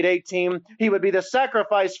 68:18. He would be the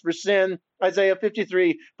sacrifice for sin, Isaiah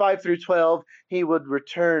 53, 5 through 12. He would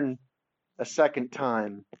return a second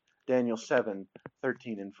time, Daniel 7,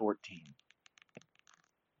 13 and 14.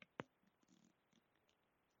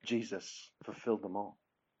 Jesus fulfilled them all.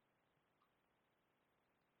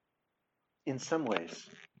 In some ways,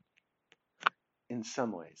 and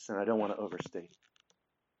I don't want to overstate,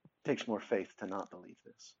 it takes more faith to not believe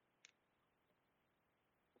this.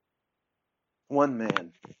 One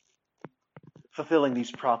man fulfilling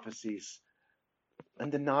these prophecies,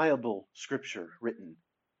 undeniable scripture written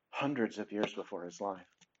hundreds of years before his life.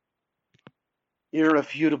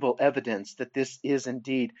 Irrefutable evidence that this is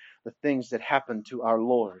indeed the things that happened to our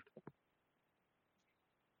Lord.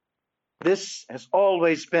 This has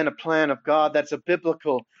always been a plan of God. That's a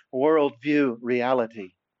biblical worldview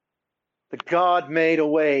reality. That God made a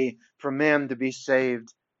way for man to be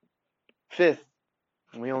saved. Fifth,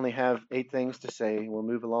 and we only have 8 things to say. We'll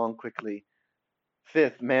move along quickly.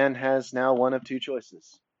 Fifth, man has now one of 2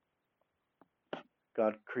 choices.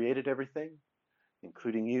 God created everything,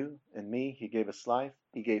 including you and me. He gave us life.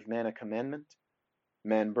 He gave man a commandment.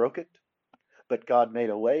 Man broke it. But God made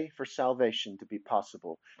a way for salvation to be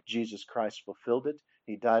possible. Jesus Christ fulfilled it.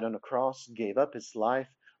 He died on a cross, gave up his life,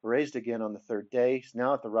 raised again on the 3rd day. He's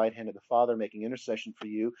now at the right hand of the Father, making intercession for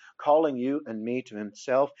you, calling you and me to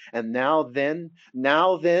himself. And now then,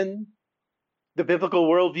 the biblical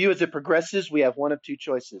worldview, as it progresses, we have one of 2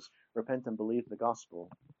 choices. Repent and believe the gospel,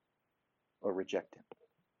 or reject him.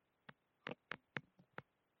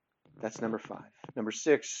 That's number 5. Number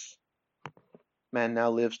 6, man now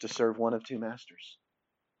lives to serve one of 2 masters.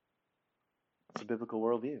 It's a biblical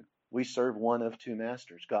worldview. We serve one of 2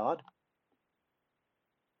 masters, God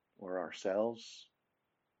or ourselves.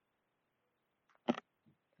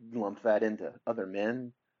 Lump that into other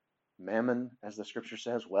men, mammon, as the scripture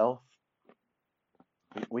says, wealth.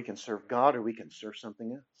 We can serve God or we can serve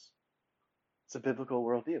something else. It's a biblical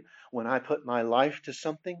worldview. When I put my life to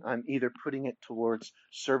something, I'm either putting it towards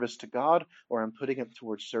service to God or I'm putting it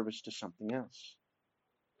towards service to something else.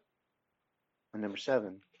 And number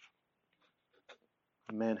 7,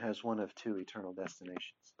 man has one of 2 eternal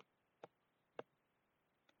destinations.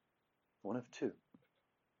 One of 2.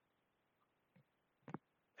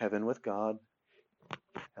 Heaven with God,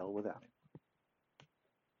 hell without him.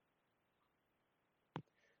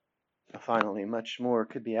 Finally, much more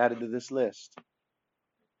could be added to this list.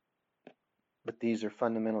 But these are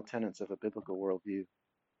fundamental tenets of a biblical worldview.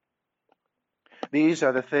 These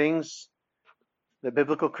are the things that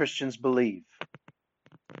biblical Christians believe.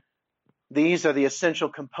 These are the essential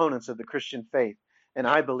components of the Christian faith, and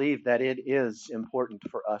I believe that it is important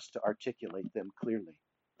for us to articulate them clearly.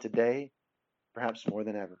 Today, perhaps more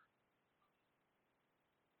than ever.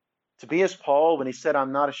 To be as Paul when he said,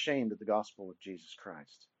 I'm not ashamed of the gospel of Jesus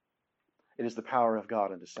Christ. It is the power of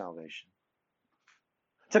God unto salvation.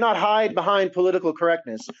 To not hide behind political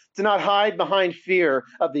correctness, to not hide behind fear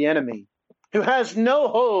of the enemy, who has no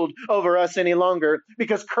hold over us any longer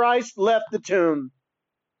because Christ left the tomb.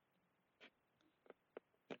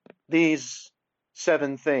 These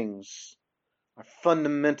 7 things are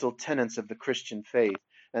fundamental tenets of the Christian faith,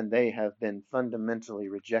 and they have been fundamentally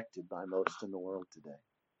rejected by most in the world today.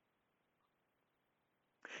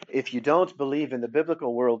 If you don't believe in the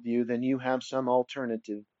biblical worldview, then you have some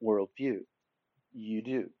alternative worldview. You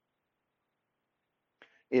do.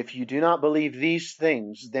 If you do not believe these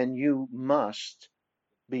things, then you must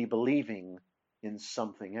be believing in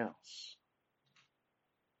something else.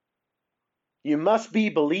 You must be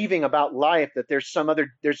believing about life that there's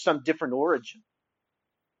some different origin.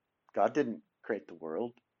 God didn't create the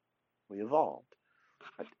world. We evolved.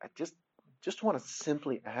 I just want to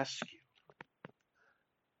simply ask you.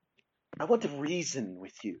 I want to reason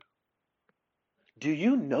with you. Do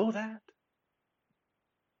you know that?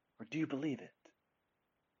 Or do you believe it?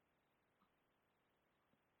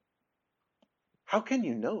 How can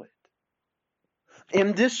you know it?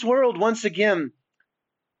 In this world, once again,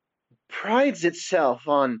 prides itself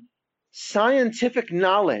on scientific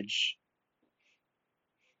knowledge.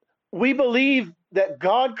 We believe that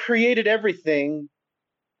God created everything.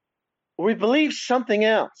 We believe something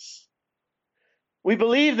else. We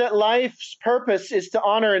believe that life's purpose is to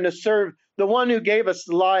honor and to serve the one who gave us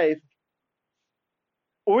life.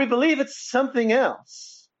 Or we believe it's something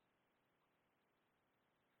else.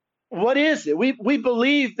 What is it? We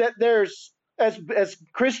believe that there's, as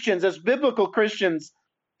Christians, as biblical Christians,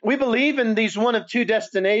 we believe in these one of two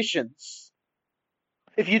destinations.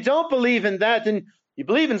 If you don't believe in that, then you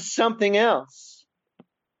believe in something else.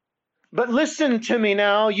 But listen to me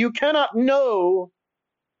now. You cannot know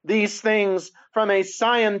these things from a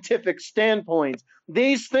scientific standpoint.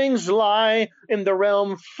 These things lie in the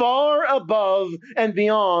realm far above and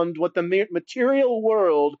beyond what the material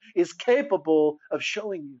world is capable of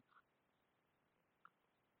showing you.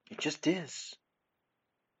 It just is.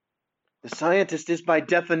 The scientist is by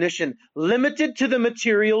definition limited to the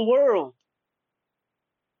material world.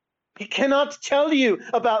 He cannot tell you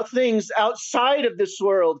about things outside of this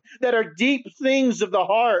world that are deep things of the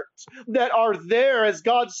heart, that are there, as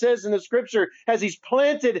God says in the scripture, as He's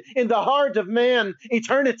planted in the heart of man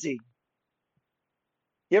eternity.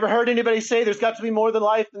 You ever heard anybody say there's got to be more than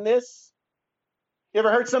life than this? You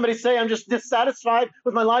ever heard somebody say, I'm just dissatisfied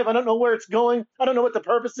with my life. I don't know where it's going. I don't know what the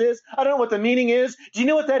purpose is. I don't know what the meaning is. Do you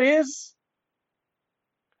know what that is?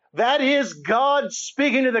 That is God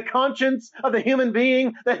speaking to the conscience of the human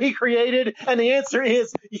being that He created. And the answer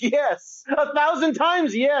is yes. 1,000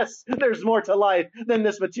 times yes. There's more to life than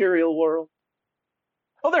this material world.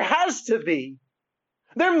 Oh, there has to be.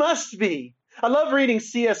 There must be. I love reading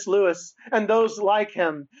C.S. Lewis and those like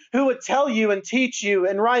him who would tell you and teach you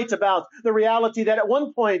and write about the reality that at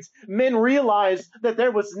one point men realized that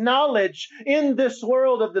there was knowledge in this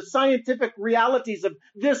world of the scientific realities of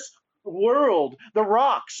this world, the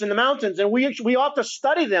rocks and the mountains, and we ought to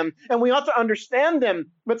study them and we ought to understand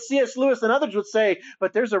them. But C.S. Lewis and others would say,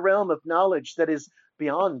 but there's a realm of knowledge that is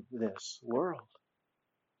beyond this world.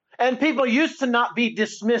 And people used to not be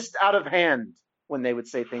dismissed out of hand when they would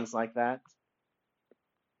say things like that.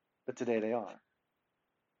 But today they are.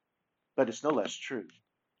 But it's no less true.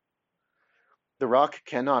 The rock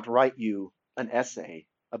cannot write you an essay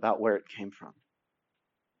about where it came from.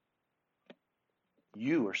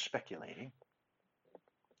 You are speculating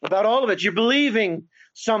about all of it. You're believing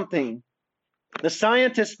something. The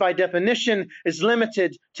scientist, by definition, is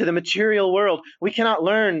limited to the material world. We cannot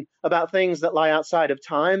learn about things that lie outside of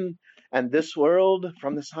time and this world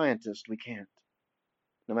from the scientist. We can't,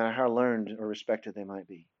 no matter how learned or respected they might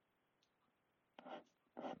be.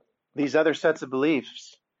 These other sets of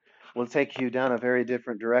beliefs will take you down a very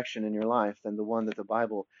different direction in your life than the one that the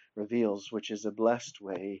Bible reveals, which is a blessed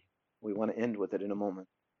way. We want to end with it in a moment.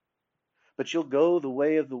 But you'll go the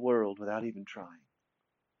way of the world without even trying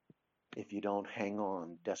if you don't hang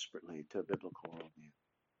on desperately to a biblical worldview.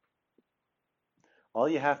 All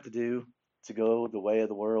you have to do to go the way of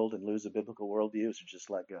the world and lose a biblical worldview is to just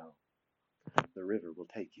let go. The river will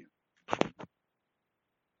take you.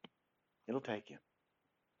 It'll take you.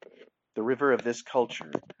 The river of this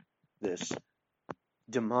culture, this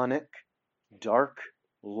demonic, dark,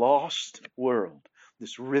 lost world,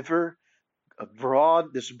 this river,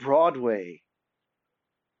 this Broadway,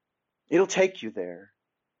 it'll take you there.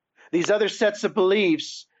 These other sets of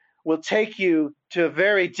beliefs will take you to a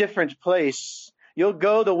very different place. You'll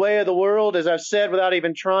go the way of the world, as I've said, without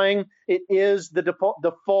even trying. It is the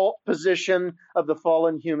default position of the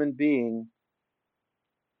fallen human being.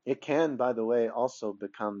 It can, by the way, also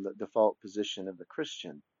become the default position of the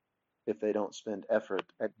Christian if they don't spend effort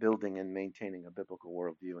at building and maintaining a biblical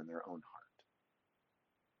worldview in their own heart.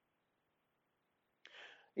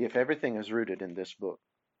 If everything is rooted in this book,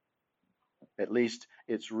 at least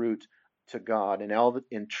its root to God, and all that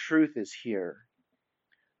in truth is here,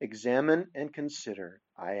 examine and consider,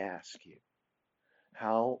 I ask you,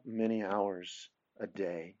 how many hours a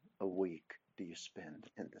day, a week, do you spend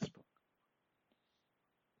in this book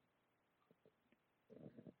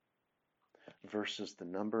versus the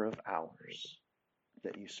number of hours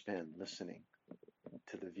that you spend listening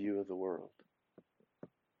to the view of the world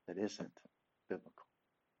that isn't biblical?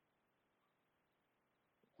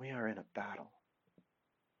 We are in a battle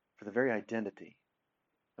for the very identity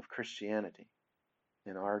of Christianity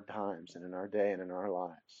in our times and in our day and in our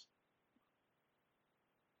lives.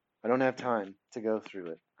 I don't have time to go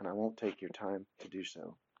through it, and I won't take your time to do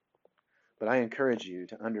so. But I encourage you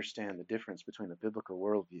to understand the difference between a biblical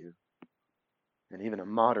worldview and even a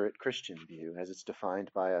moderate Christian view, as it's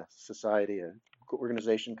defined by a society, an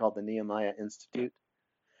organization called the Nehemiah Institute.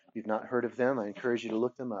 If you've not heard of them, I encourage you to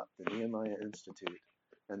look them up, the Nehemiah Institute,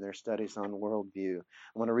 and their studies on worldview.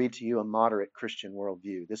 I want to read to you a moderate Christian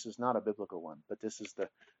worldview. This is not a biblical one, but this is the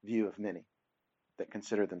view of many that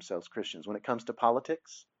consider themselves Christians. When it comes to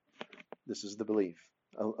politics, this is the belief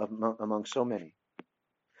among so many.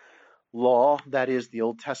 Law, that is the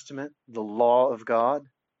Old Testament, the law of God,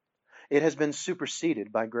 it has been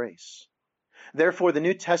superseded by grace. Therefore, the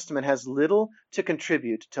New Testament has little to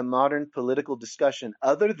contribute to modern political discussion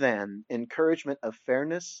other than encouragement of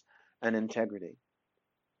fairness and integrity.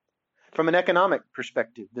 From an economic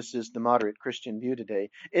perspective, this is the moderate Christian view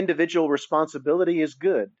today. Individual responsibility is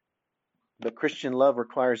good, but Christian love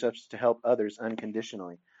requires us to help others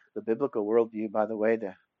unconditionally. The biblical worldview, by the way,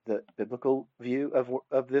 the biblical view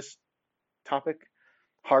of this topic,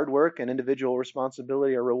 hard work and individual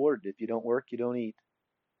responsibility are rewarded. If you don't work, you don't eat.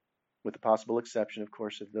 With the possible exception, of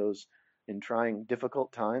course, of those in trying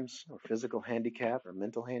difficult times or physical handicap or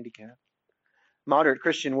mental handicap. Moderate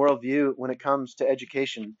Christian worldview, when it comes to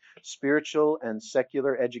education, spiritual and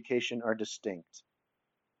secular education are distinct.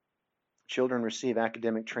 Children receive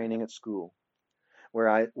academic training at school,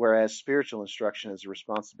 whereas spiritual instruction is the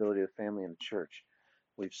responsibility of the family and the church.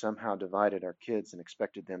 We've somehow divided our kids and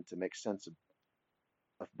expected them to make sense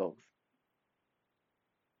of both.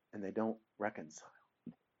 And they don't reconcile.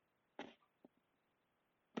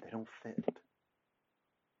 They don't fit.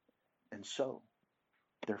 And so,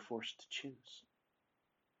 they're forced to choose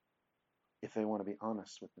if they want to be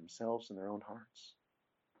honest with themselves and their own hearts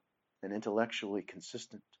and intellectually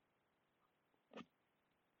consistent.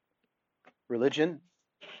 Religion,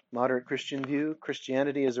 moderate Christian view,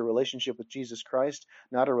 Christianity is a relationship with Jesus Christ,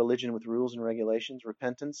 not a religion with rules and regulations.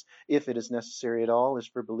 Repentance, if it is necessary at all,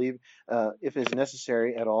 if it is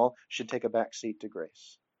necessary at all, should take a back seat to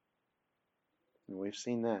grace. And we've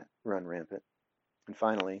seen that run rampant. And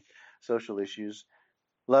finally, social issues.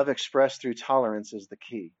 Love expressed through tolerance is the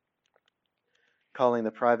key. Calling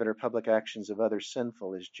the private or public actions of others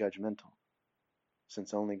sinful is judgmental,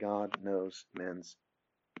 since only God knows men's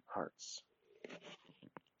hearts.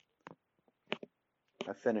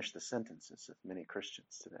 I finished the sentences of many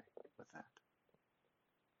Christians today with that.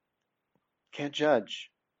 Can't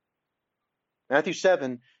judge. Matthew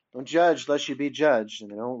 7, don't judge lest you be judged.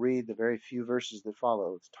 And they don't read the very few verses that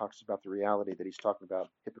follow. It talks about the reality that he's talking about,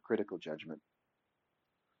 hypocritical judgment.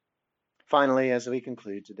 Finally, as we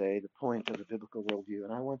conclude today, the point of the biblical worldview,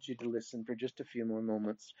 and I want you to listen for just a few more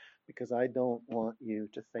moments, because I don't want you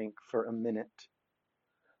to think for a minute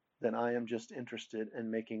that I am just interested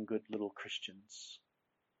in making good little Christians.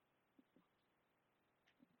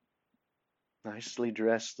 Nicely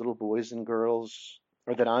dressed little boys and girls,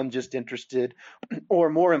 or that I'm just interested, or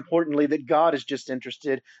more importantly, that God is just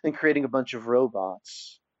interested in creating a bunch of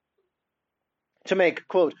robots to make,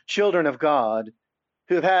 quote, children of God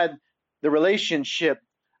who have had the relationship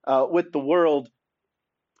with the world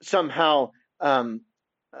somehow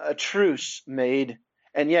a truce made,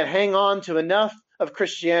 and yet hang on to enough of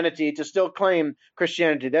Christianity to still claim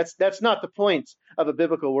Christianity. That's not the point of a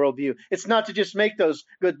biblical worldview. It's not to just make those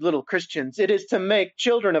good little Christians. It is to make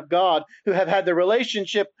children of God who have had the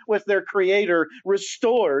relationship with their Creator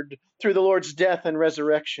restored through the Lord's death and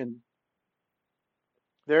resurrection.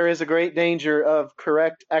 There is a great danger of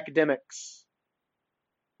correct academics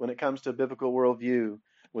when it comes to a biblical worldview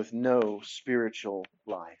with no spiritual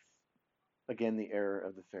life. Again, the error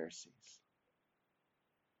of the Pharisees.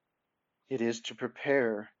 It is to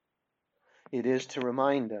prepare, it is to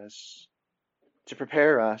remind us, to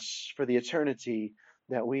prepare us for the eternity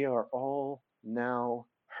that we are all now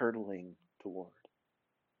hurtling toward.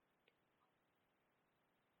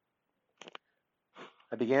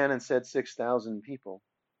 I began and said 6,000 people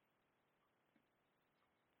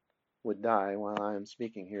would die while I am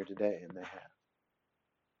speaking here today, and they have.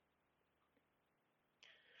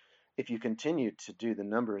 If you continue to do the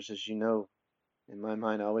numbers, as you know, in my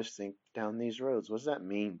mind, I always think down these roads, what does that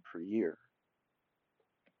mean per year?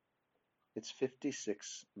 It's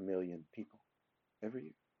 56 million people every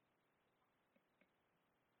year.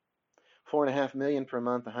 4.5 million per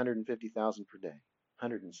month, 150,000 per day,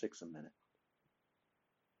 106 a minute.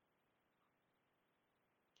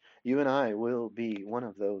 You and I will be one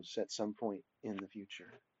of those at some point in the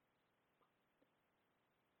future.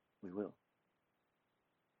 We will.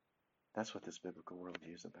 That's what this biblical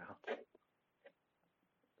worldview is about.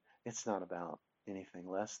 It's not about anything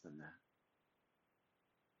less than that.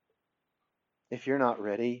 If you're not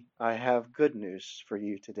ready, I have good news for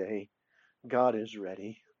you today. God is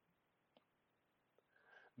ready.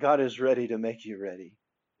 God is ready to make you ready.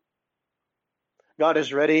 God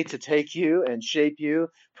is ready to take you and shape you,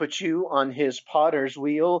 put you on His potter's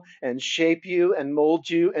wheel, and shape you and mold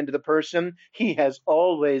you into the person He has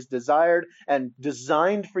always desired and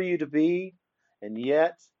designed for you to be. And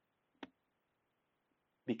yet,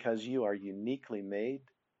 because you are uniquely made,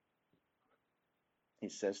 He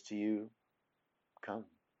says to you, come.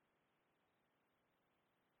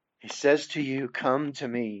 He says to you, come to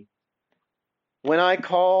me. When I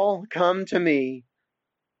call, come to me.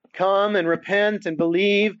 Come and repent and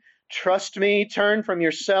believe. Trust me. Turn from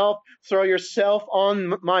yourself. Throw yourself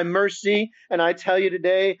on my mercy. And I tell you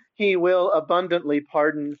today, He will abundantly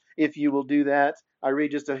pardon if you will do that. I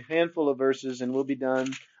read just a handful of verses and we'll be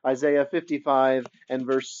done. Isaiah 55 and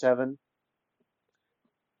verse 7.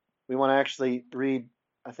 We want to actually read,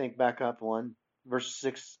 I think, back up one. Verse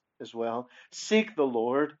 6 as well. Seek the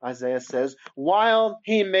Lord, Isaiah says, while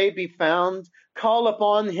He may be found. Call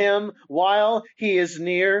upon Him while He is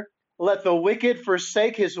near. Let the wicked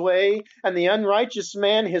forsake his way, and the unrighteous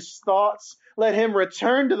man his thoughts. Let him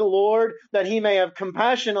return to the Lord, that He may have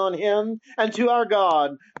compassion on him, and to our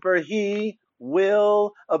God, for He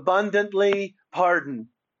will abundantly pardon.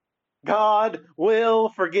 God will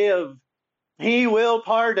forgive. He will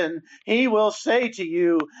pardon. He will say to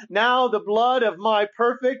you, now the blood of my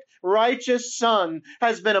perfect, righteous Son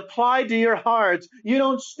has been applied to your hearts. You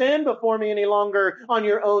don't stand before me any longer on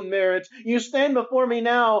your own merit. You stand before me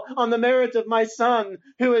now on the merit of my Son,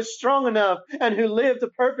 who is strong enough and who lived a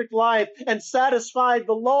perfect life and satisfied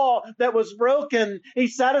the law that was broken. He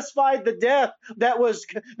satisfied the death that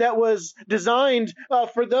was designed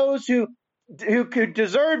for those who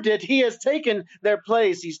deserved it. He has taken their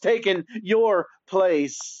place. He's taken your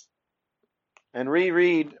place. And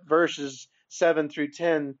reread verses 7 through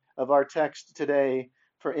 10 of our text today.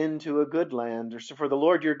 For into a good land, or for the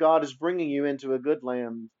Lord your God is bringing you into a good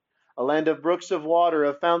land. A land of brooks of water,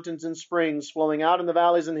 of fountains and springs flowing out in the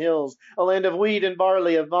valleys and hills. A land of wheat and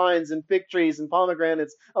barley, of vines and fig trees and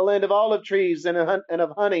pomegranates. A land of olive trees and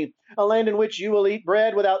of honey. A land in which you will eat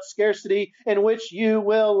bread without scarcity, in which you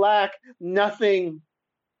will lack nothing.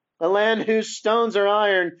 A land whose stones are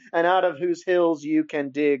iron, and out of whose hills you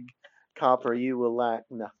can dig copper. You will lack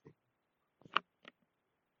nothing.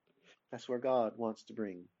 That's where God wants to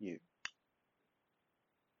bring you.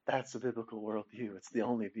 That's the biblical worldview. It's the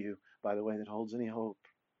only view, by the way, that holds any hope.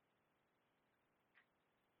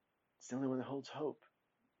 It's the only one that holds hope.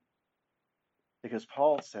 Because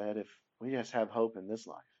Paul said, if we just have hope in this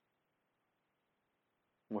life,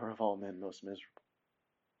 we're of all men most miserable.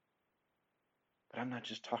 But I'm not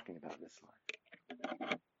just talking about this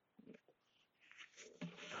life.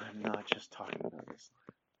 I'm not just talking about this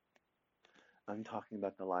life. I'm talking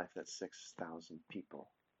about the life that 6,000 people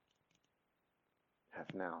have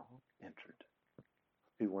now entered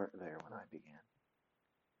who weren't there when I began.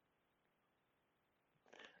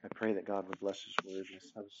 I pray that God would bless His word.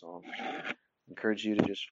 Let's have a song. I encourage you to just